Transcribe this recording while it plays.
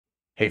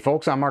Hey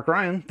folks, I'm Mark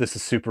Ryan. This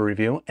is Super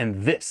Review,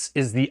 and this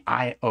is the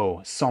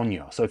IO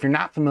Sogno. So if you're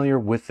not familiar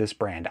with this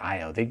brand,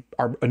 IO, they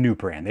are a new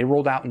brand. They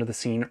rolled out into the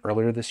scene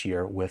earlier this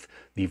year with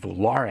the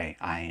Volare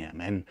IM,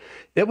 and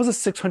it was a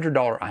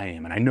 $600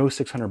 IM, and I know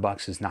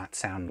 $600 does not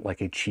sound like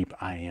a cheap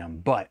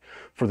IM, but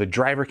for the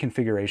driver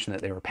configuration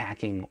that they were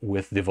packing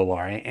with the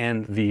Volare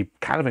and the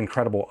kind of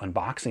incredible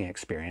unboxing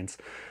experience,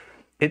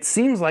 it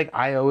seems like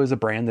IO is a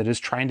brand that is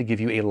trying to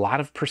give you a lot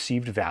of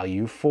perceived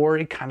value for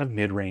a kind of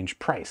mid-range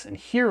price. And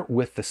here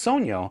with the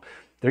Sogno,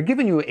 they're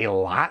giving you a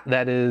lot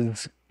that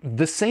is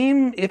the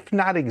same, if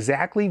not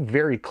exactly,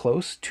 very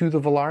close to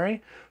the Volare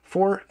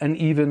for an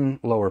even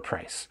lower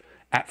price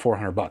at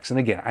 $400. And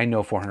again, I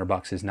know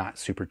 $400 is not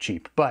super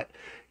cheap, but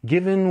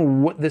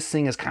given what this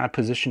thing is kind of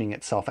positioning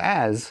itself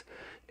as,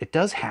 it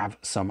does have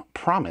some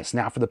promise.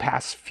 Now, for the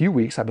past few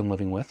weeks, I've been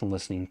living with and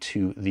listening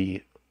to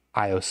the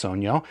IO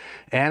Sogno,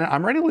 and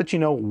I'm ready to let you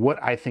know what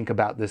I think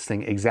about this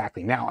thing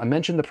exactly. Now, I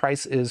mentioned the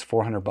price is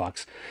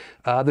 $400.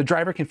 The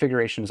driver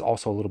configuration is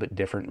also a little bit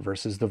different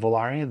versus the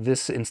Volare.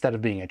 This, instead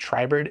of being a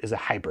tribrid, is a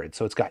hybrid.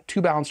 So it's got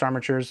two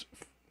dynamic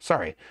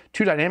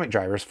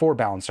drivers, four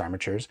balanced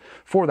armatures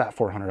for that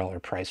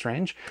 $400 price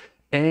range.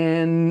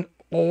 And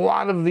a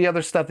lot of the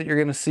other stuff that you're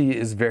gonna see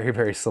is very,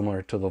 very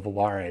similar to the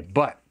Volare.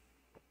 But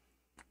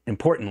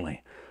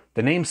importantly,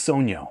 the name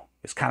Sogno,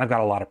 it's kind of got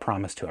a lot of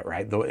promise to it,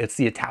 right? Though it's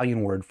the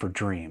Italian word for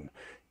dream.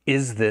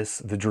 Is this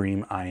the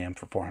dream IM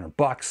for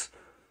 $400?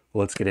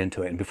 Well, let's get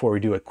into it. And before we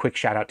do, a quick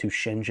shout out to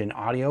Shenzhen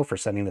Audio for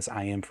sending this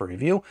IM for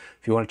review.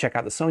 If you want to check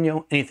out the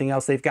Sogno, anything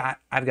else they've got,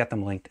 I've got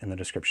them linked in the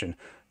description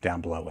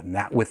down below. And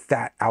with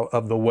that out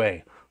of the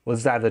way,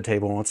 let's dive to the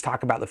table and let's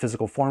talk about the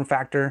physical form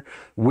factor,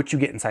 what you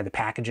get inside the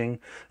packaging,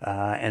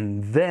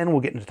 and then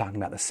we'll get into talking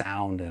about the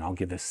sound, and I'll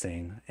give this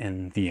thing,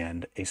 in the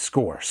end, a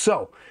score.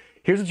 So,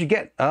 here's what you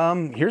get.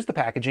 Here's the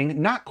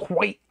packaging. Not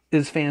quite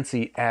as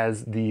fancy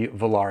as the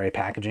Volare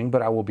packaging,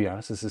 but I will be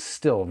honest, this is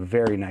still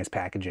very nice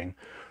packaging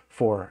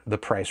for the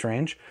price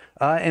range.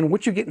 And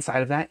what you get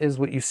inside of that is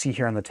what you see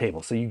here on the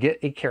table. So you get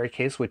a carry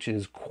case, which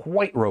is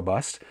quite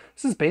robust.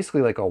 This is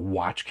basically like a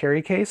watch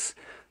carry case.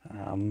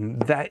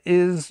 That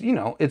is, you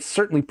know, it's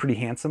certainly pretty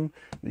handsome.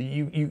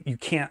 You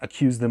can't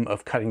accuse them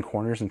of cutting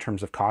corners in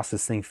terms of cost.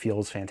 This thing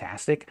feels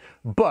fantastic,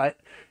 but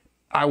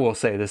I will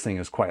say this thing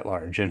is quite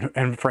large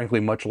and frankly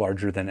much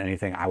larger than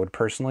anything I would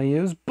personally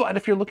use. But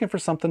if you're looking for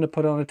something to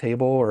put on a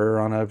table or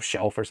on a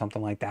shelf or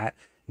something like that,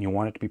 and you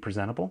want it to be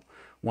presentable,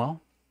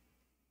 well,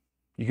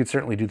 you could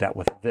certainly do that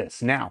with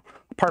this. Now,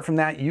 apart from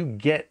that, you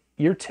get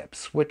ear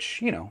tips,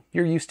 which, you know,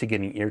 you're used to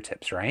getting ear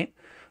tips, right?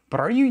 But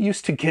are you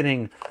used to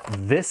getting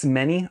this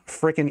many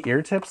freaking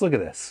ear tips? Look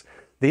at this.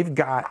 They've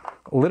got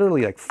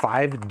literally like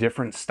 5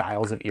 different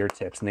styles of ear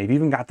tips, and they've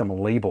even got them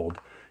labeled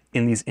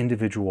in these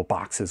individual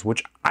boxes,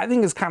 which I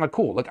think is kind of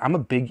cool. Look, I'm a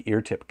big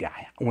ear tip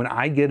guy. When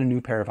I get a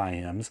new pair of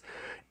IMs,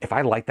 if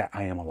I like that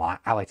IM a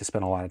lot, I like to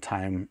spend a lot of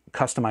time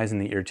customizing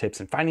the ear tips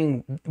and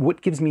finding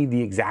what gives me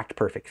the exact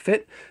perfect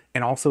fit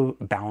and also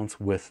balance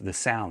with the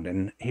sound.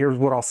 And here's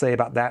what I'll say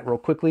about that real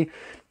quickly,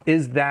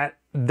 is that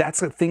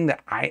that's a thing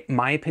that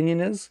my opinion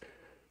is,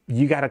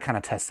 you got to kind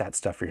of test that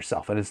stuff for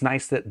yourself. And it's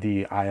nice that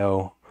the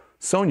IO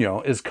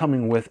Sogno is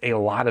coming with a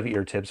lot of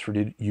ear tips for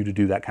you to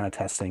do that kind of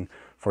testing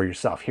for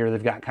yourself. Here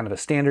they've got kind of a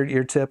standard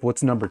ear tip.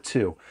 What's number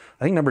 2?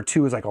 I think number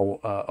 2 is like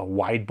a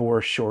wide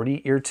bore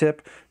shorty ear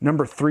tip.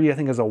 Number 3 I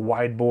think is a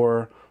wide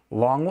bore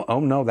long.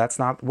 Oh no, that's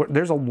not.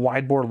 There's a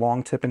wide bore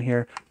long tip in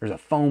here. There's a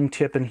foam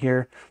tip in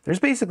here. There's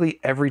basically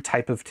every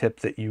type of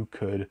tip that you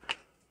could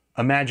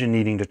imagine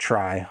needing to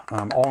try,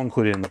 all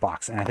included in the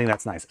box. And I think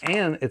that's nice.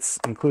 And it's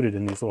included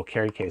in these little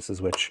carry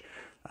cases, which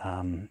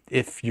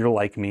if you're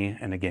like me,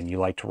 and again, you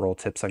like to roll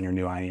tips on your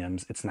new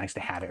IMs, it's nice to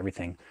have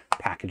everything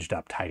packaged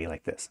up tidy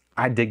like this.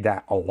 I dig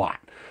that a lot.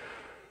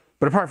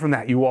 But apart from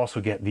that, you also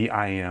get the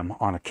IM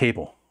on a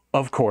cable,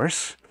 of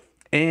course.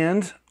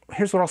 And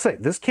here's what I'll say.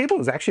 This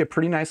cable is actually a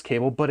pretty nice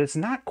cable, but it's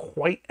not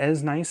quite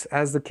as nice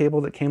as the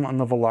cable that came on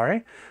the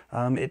Volare.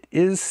 It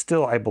is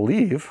still, I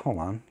believe, hold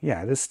on.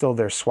 Yeah, it is still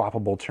their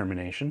swappable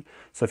termination.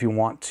 So if you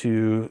want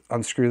to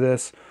unscrew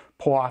this,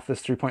 pull off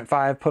this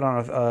 3.5, put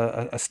on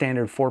a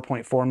standard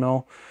 4.4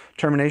 mil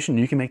termination,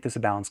 you can make this a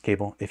balanced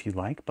cable if you'd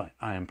like, but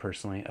I am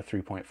personally a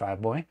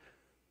 3.5 boy,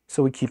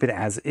 so we keep it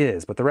as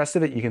is. But the rest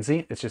of it, you can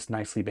see, it's just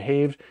nicely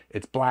behaved.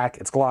 It's black,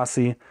 it's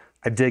glossy.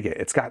 I dig it.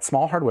 It's got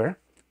small hardware,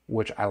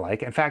 which I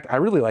like. In fact, I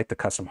really like the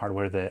custom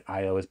hardware that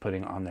IO is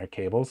putting on their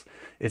cables.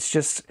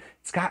 It's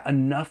got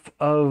enough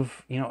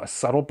of, you know, a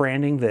subtle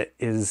branding that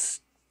is,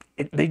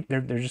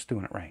 they're just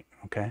doing it right,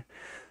 okay?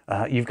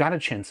 You've got a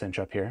chin cinch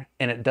up here,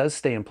 and it does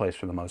stay in place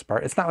for the most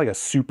part. It's not like a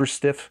super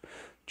stiff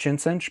chin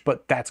cinch,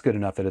 but that's good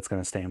enough that it's going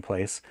to stay in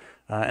place.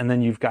 And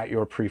then you've got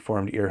your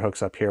preformed ear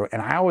hooks up here.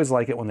 And I always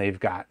like it when they've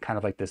got kind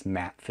of like this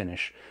matte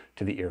finish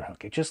to the ear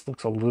hook. It just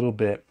looks a little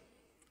bit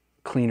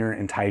cleaner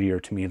and tidier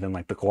to me than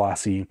like the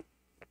glossy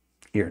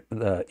ear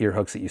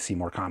hooks that you see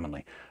more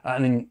commonly.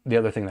 And then the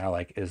other thing that I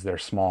like is their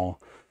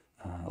small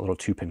little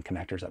 2-pin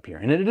connectors up here.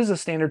 And it is a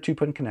standard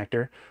 2-pin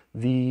connector.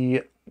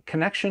 The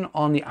connection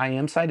on the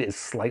IM side is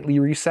slightly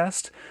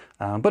recessed,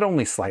 but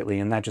only slightly,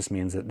 and that just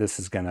means that this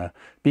is gonna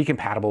be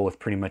compatible with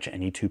pretty much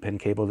any 2-pin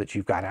cable that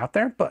you've got out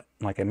there. But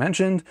like I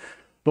mentioned,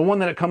 the one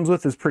that it comes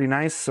with is pretty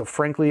nice, so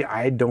frankly,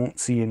 I don't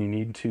see any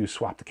need to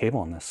swap the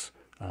cable on this.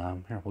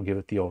 Here, we'll give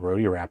it the old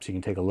rodeo wrap so you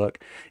can take a look.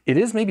 It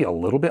is maybe a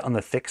little bit on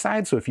the thick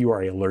side, so if you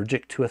are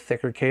allergic to a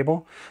thicker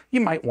cable,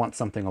 you might want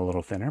something a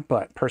little thinner,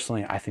 but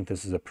personally, I think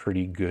this is a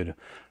pretty good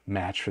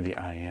match for the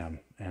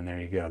IM. And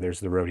there you go, there's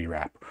the rodeo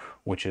wrap,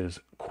 which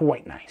is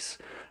quite nice.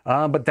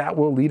 But that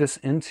will lead us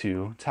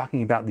into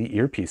talking about the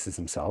earpieces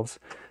themselves.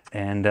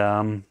 And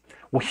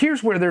well,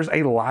 here's where there's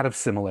a lot of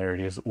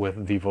similarities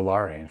with the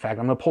Volare. In fact,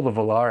 I'm gonna pull the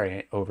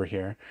Volare over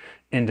here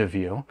into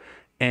view.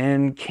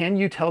 And can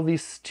you tell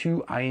these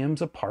two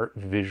IMs apart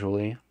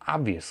visually?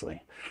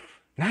 Obviously,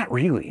 not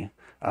really.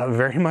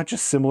 Very much a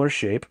similar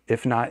shape,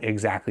 if not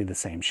exactly the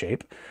same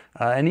shape.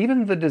 And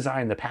even the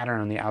design, the pattern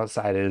on the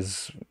outside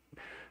is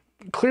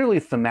clearly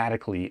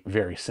thematically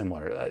very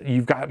similar.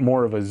 You've got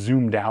more of a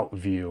zoomed out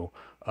view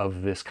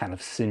of this kind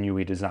of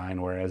sinewy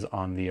design, whereas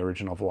on the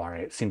original Volare,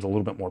 it seems a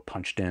little bit more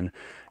punched in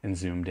and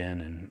zoomed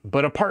in.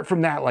 But apart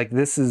from that, like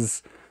this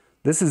is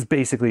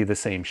basically the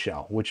same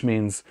shell, which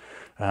means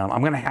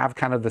I'm going to have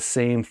kind of the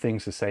same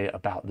things to say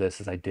about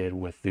this as I did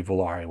with the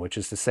Volare, which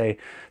is to say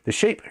the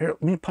shape. Here,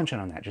 let me punch in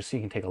on that just so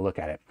you can take a look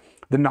at it.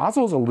 The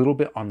nozzle is a little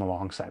bit on the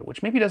long side,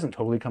 which maybe doesn't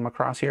totally come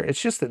across here.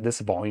 It's just that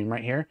this volume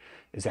right here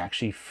is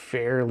actually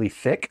fairly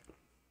thick.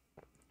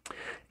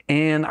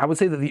 And I would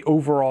say that the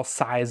overall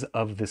size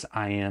of this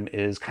IM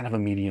is kind of a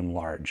medium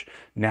large.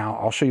 Now,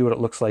 I'll show you what it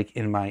looks like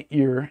in my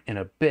ear in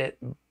a bit,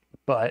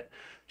 but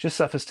just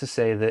suffice to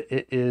say that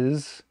it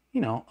is, you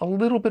know, a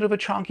little bit of a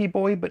chonky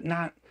boy, but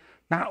not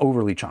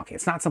overly chonky.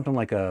 It's not something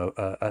like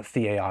a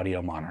Thea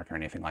Audio Monarch or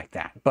anything like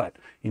that. But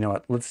you know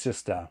what? Let's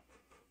just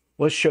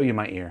let's show you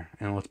my ear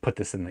and let's put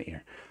this in the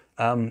ear.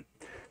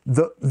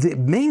 The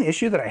main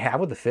issue that I have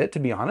with the fit, to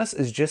be honest,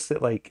 is just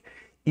that, like,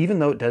 even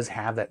though it does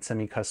have that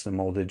semi-custom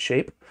molded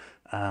shape,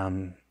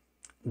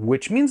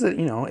 which means that,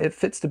 you know,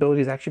 fit stability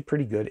is actually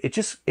pretty good.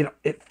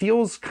 It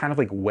feels kind of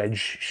like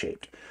wedge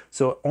shaped.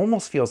 So it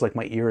almost feels like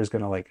my ear is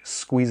gonna like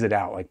squeeze it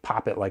out, like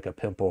pop it like a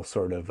pimple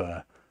sort of.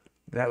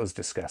 That was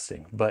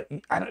disgusting, but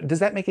does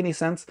that make any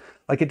sense?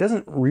 Like, it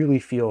doesn't really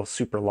feel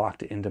super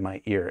locked into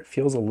my ear. It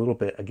feels a little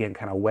bit, again,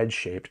 kind of wedge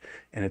shaped,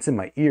 and it's in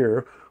my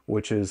ear,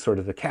 which is sort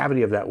of the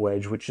cavity of that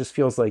wedge, which just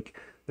feels like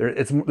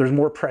there's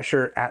more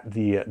pressure at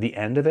the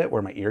end of it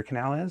where my ear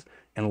canal is,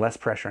 and less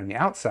pressure on the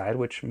outside,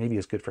 which maybe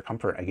is good for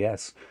comfort, I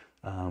guess.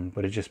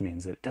 But it just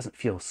means that it doesn't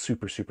feel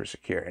super, super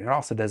secure. And it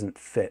also doesn't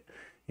fit,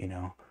 you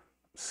know,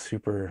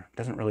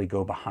 doesn't really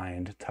go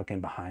tuck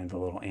in behind the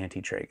little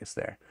anti-tragus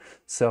there.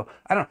 So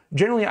I don't know.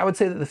 Generally, I would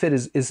say that the fit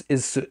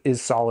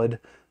is solid.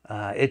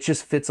 It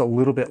just fits a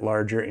little bit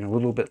larger and a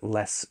little bit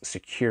less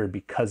secure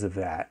because of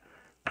that.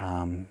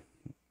 And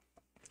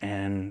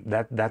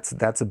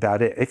that's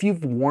about it. If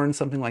you've worn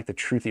something like the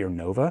Truthier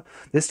Nova,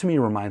 this to me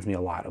reminds me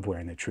a lot of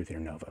wearing the Truthier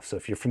Nova. So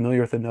if you're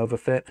familiar with the Nova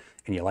fit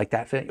and you like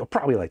that fit, you'll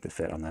probably like the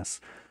fit on this.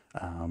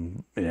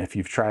 And if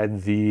you've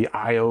tried the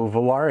IO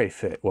Volare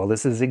fit, well,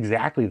 this is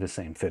exactly the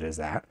same fit as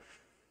that.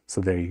 So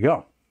there you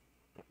go.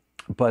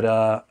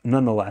 But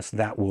nonetheless,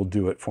 that will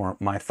do it for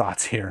my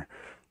thoughts here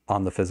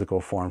on the physical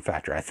form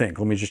factor, I think.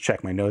 Let me just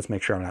check my notes,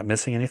 make sure I'm not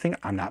missing anything.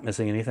 I'm not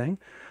missing anything.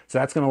 So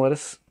that's going to let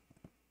us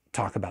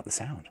talk about the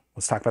sound.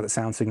 Let's talk about the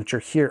sound signature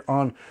here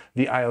on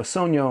the IO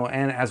Sogno.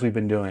 And as we've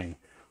been doing,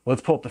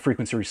 let's pull up the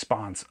frequency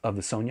response of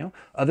the Sogno.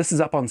 This is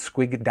up on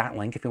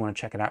squig.link if you want to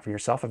check it out for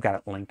yourself. I've got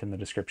it linked in the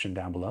description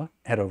down below.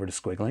 Head over to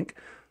squig.link,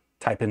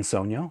 type in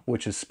Sogno,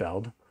 which is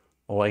spelled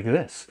like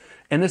this.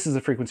 And this is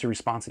the frequency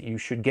response that you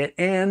should get.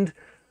 And,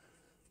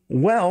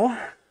 well,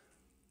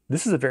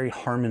 this is a very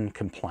Harman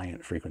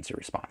compliant frequency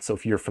response. So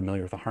if you're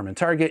familiar with the Harman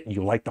target,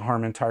 you like the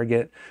Harman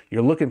target,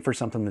 you're looking for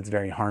something that's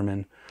very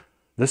Harman,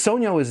 the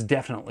Sogno is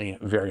definitely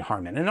very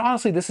Harman. And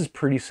honestly, this is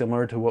pretty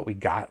similar to what we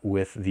got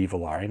with the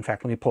Volare. In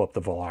fact, let me pull up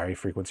the Volare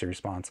frequency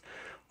response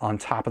on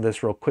top of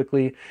this real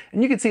quickly.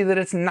 And you can see that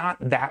it's not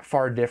that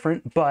far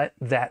different, but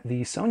that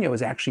the Sogno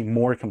is actually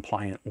more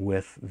compliant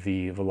with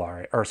the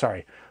Volare, or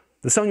sorry,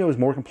 the Sogno is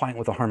more compliant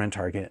with the Harman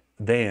target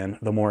than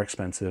the more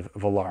expensive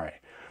Volare.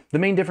 The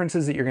main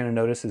differences that you're going to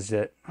notice is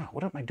that, oh,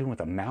 what am I doing with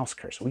a mouse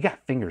cursor? We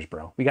got fingers,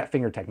 bro. We got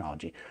finger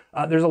technology.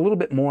 There's a little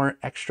bit more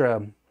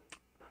extra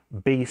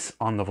bass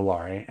on the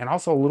Volare and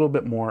also a little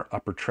bit more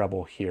upper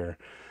treble here.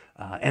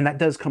 And that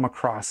does come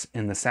across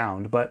in the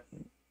sound, but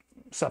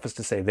suffice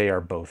to say they are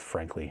both,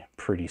 frankly,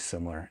 pretty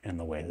similar in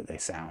the way that they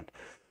sound.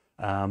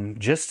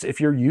 Just if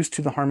you're used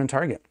to the Harman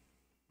target,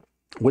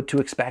 what to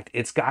expect.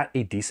 It's got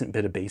a decent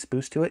bit of bass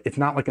boost to it. It's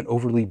not like an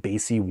overly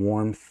bassy,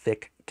 warm,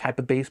 thick type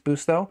of bass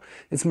boost though.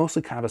 It's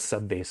mostly kind of a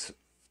sub-bass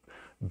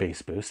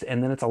bass boost.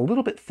 And then it's a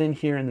little bit thin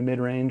here in the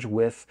mid-range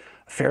with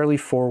fairly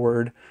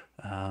forward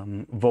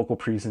vocal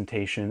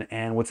presentation.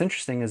 And what's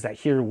interesting is that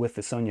here with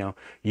the Sogno,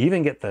 you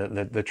even get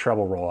the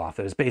treble roll off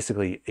that is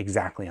basically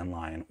exactly in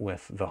line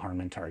with the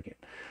Harman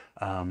target.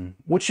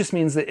 Which just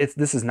means that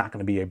this is not going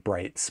to be a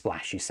bright,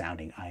 splashy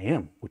sounding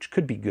IM, which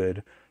could be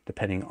good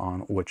depending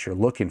on what you're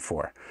looking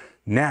for.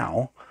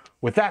 Now,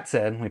 with that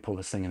said, let me pull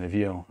this thing into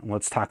view and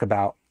let's talk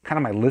about kind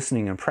of my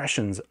listening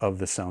impressions of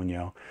the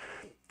Sogno,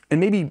 and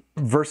maybe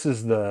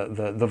versus the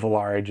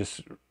Volare,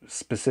 just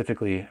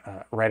specifically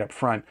right up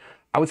front.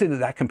 I would say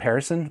that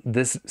comparison,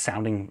 this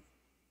sounding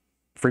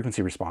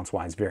frequency response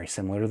wise, very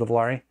similar to the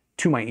Volare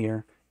to my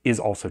ear, is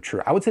also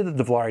true. I would say that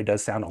the Volare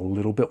does sound a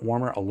little bit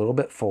warmer, a little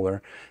bit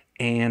fuller,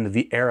 and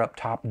the air up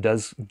top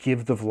does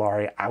give the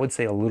Volare, I would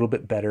say, a little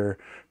bit better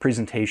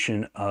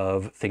presentation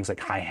of things like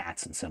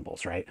hi-hats and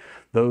cymbals, right?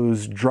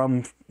 Those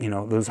drum, you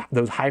know,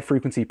 those high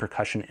frequency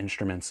percussion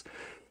instruments,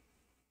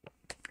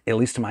 at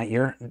least to my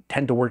ear,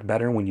 tend to work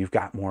better when you've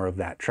got more of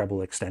that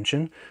treble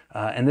extension.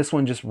 And this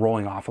one just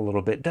rolling off a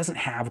little bit, doesn't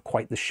have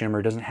quite the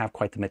shimmer, doesn't have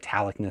quite the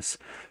metallicness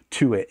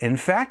to it. In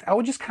fact, I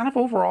would just kind of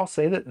overall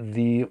say that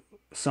the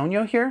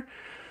Sogno here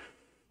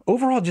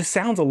overall just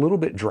sounds a little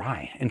bit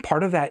dry. And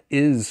part of that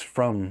is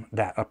from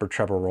that upper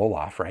treble roll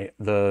off, right?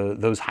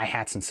 Those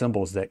hi-hats and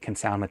cymbals that can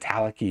sound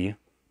metallic-y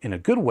in a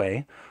good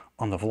way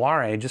on the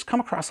Volare just come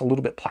across a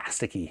little bit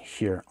plasticky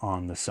here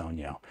on the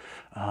Sogno.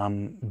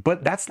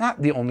 But that's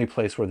not the only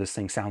place where this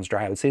thing sounds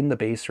dry. I would say in the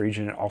bass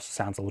region, it also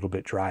sounds a little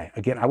bit dry.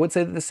 Again, I would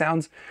say that this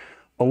sounds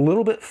a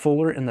little bit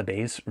fuller in the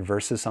bass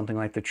versus something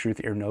like the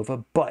Truth Ear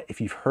Nova. But if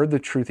you've heard the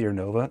Truth Ear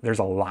Nova, there's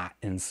a lot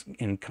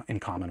in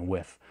common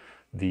with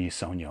the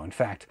Sogno. In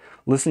fact,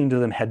 listening to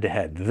them head to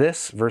head,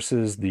 this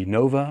versus the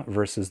Nova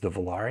versus the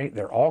Volare,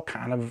 they're all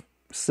kind of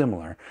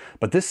similar,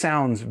 but this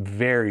sounds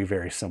very,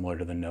 very similar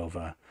to the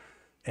Nova.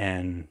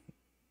 And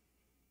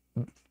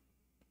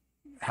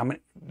how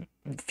many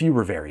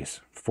fewer varies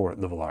for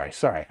the Volare.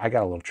 Sorry, I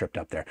got a little tripped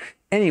up there.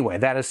 Anyway,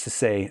 that is to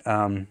say,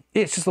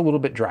 it's just a little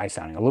bit dry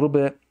sounding, a little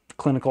bit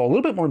clinical, a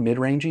little bit more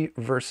mid-rangey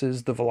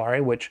versus the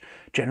Volare, which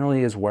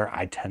generally is where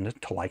I tend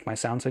to like my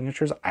sound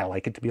signatures. I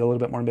like it to be a little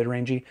bit more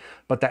mid-rangey,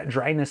 but that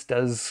dryness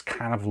does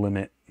kind of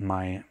limit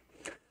my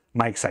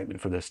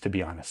excitement for this, to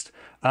be honest.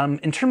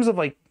 In terms of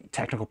like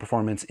technical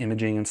performance,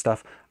 imaging and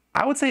stuff,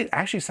 I would say it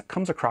actually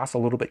comes across a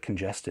little bit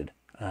congested.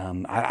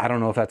 I don't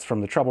know if that's from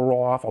the treble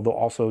roll-off, although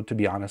also, to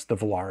be honest, the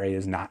Volare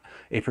is not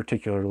a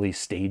particularly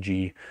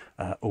stagey,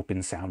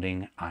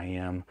 open-sounding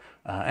IM.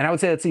 And I would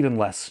say that's even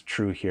less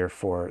true here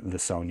for the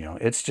Sogno.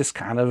 It's just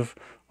kind of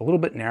a little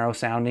bit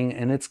narrow-sounding,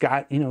 and it's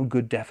got, you know,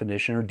 good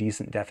definition or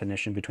decent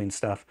definition between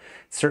stuff.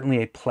 It's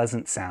certainly a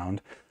pleasant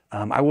sound.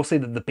 I will say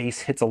that the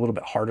bass hits a little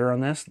bit harder on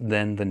this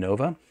than the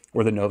Nova,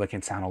 where the Nova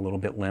can sound a little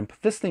bit limp.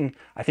 This thing,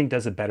 I think,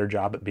 does a better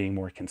job at being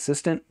more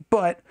consistent,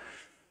 but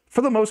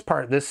for the most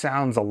part, this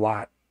sounds a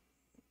lot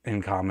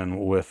in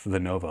common with the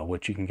Nova,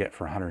 which you can get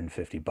for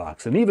 150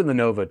 bucks. And even the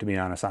Nova, to be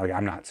honest,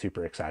 I'm not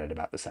super excited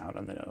about the sound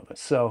on the Nova.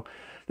 So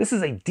this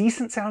is a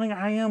decent sounding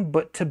IM,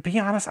 but to be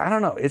honest, I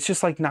don't know. It's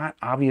just like not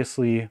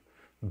obviously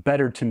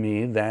better to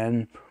me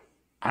than,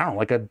 I don't know,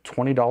 like a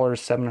 $20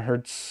 7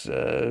 Hertz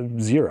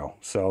Zero.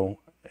 So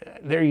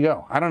there you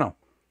go. I don't know.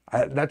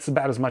 That's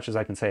about as much as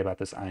I can say about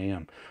this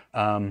IM.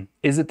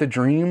 Is it the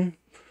dream?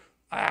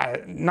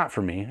 Not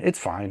for me. It's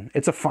fine.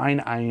 It's a fine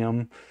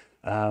IM.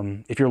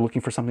 If you're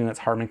looking for something that's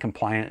Harman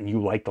compliant and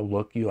you like the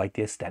look, you like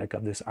the aesthetic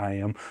of this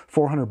IM,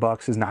 400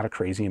 bucks is not a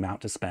crazy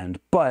amount to spend,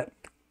 but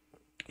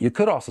you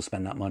could also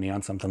spend that money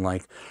on something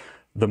like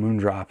the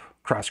Moondrop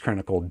Cross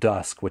Chronicle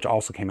Dusk, which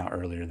also came out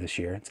earlier this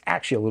year. It's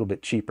actually a little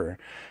bit cheaper.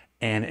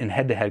 And in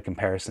head-to-head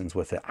comparisons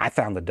with it, I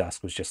found the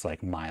Dusk was just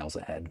like miles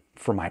ahead,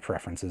 for my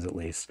preferences at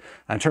least.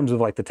 In terms of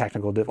like the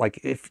technical,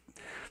 like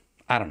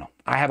I don't know.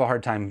 I have a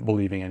hard time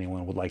believing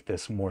anyone would like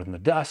this more than the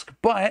Dusk,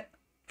 but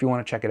if you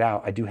want to check it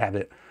out, I do have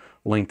it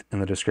linked in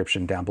the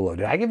description down below.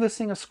 Did I give this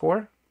thing a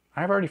score?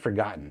 I've already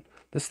forgotten.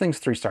 This thing's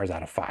 3 stars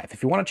out of 5.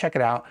 If you want to check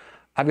it out,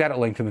 I've got it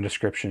linked in the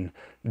description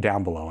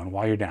down below. And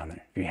while you're down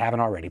there, if you haven't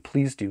already,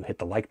 please do hit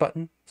the like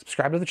button,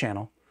 subscribe to the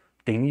channel,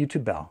 ding the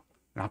YouTube bell,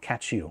 and I'll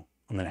catch you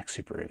on the next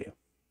super review.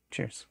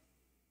 Cheers.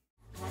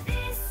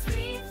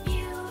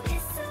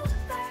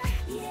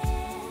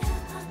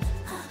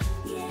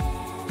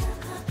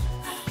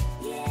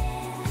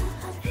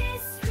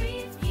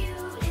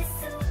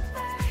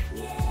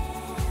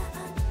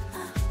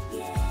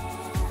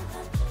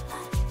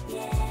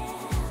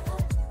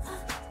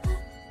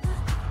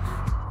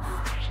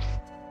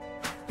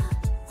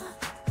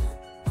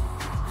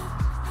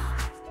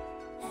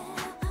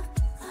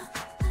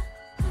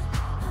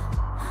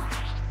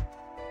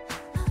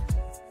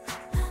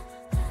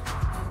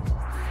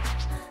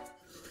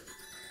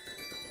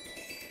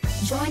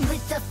 Join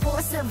with the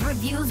force of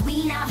reviews,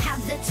 we now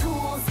have the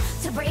tools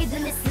to brave the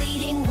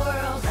misleading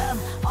world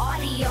of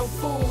audio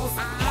fools.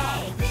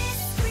 Hey,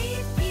 this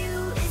review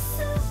is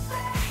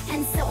super,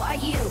 and so are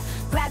you.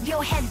 Grab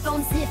your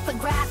headphones, sniff a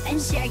graph, and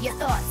share your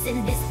thoughts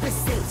in this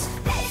pursuit.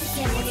 Let's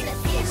get into the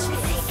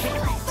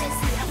future.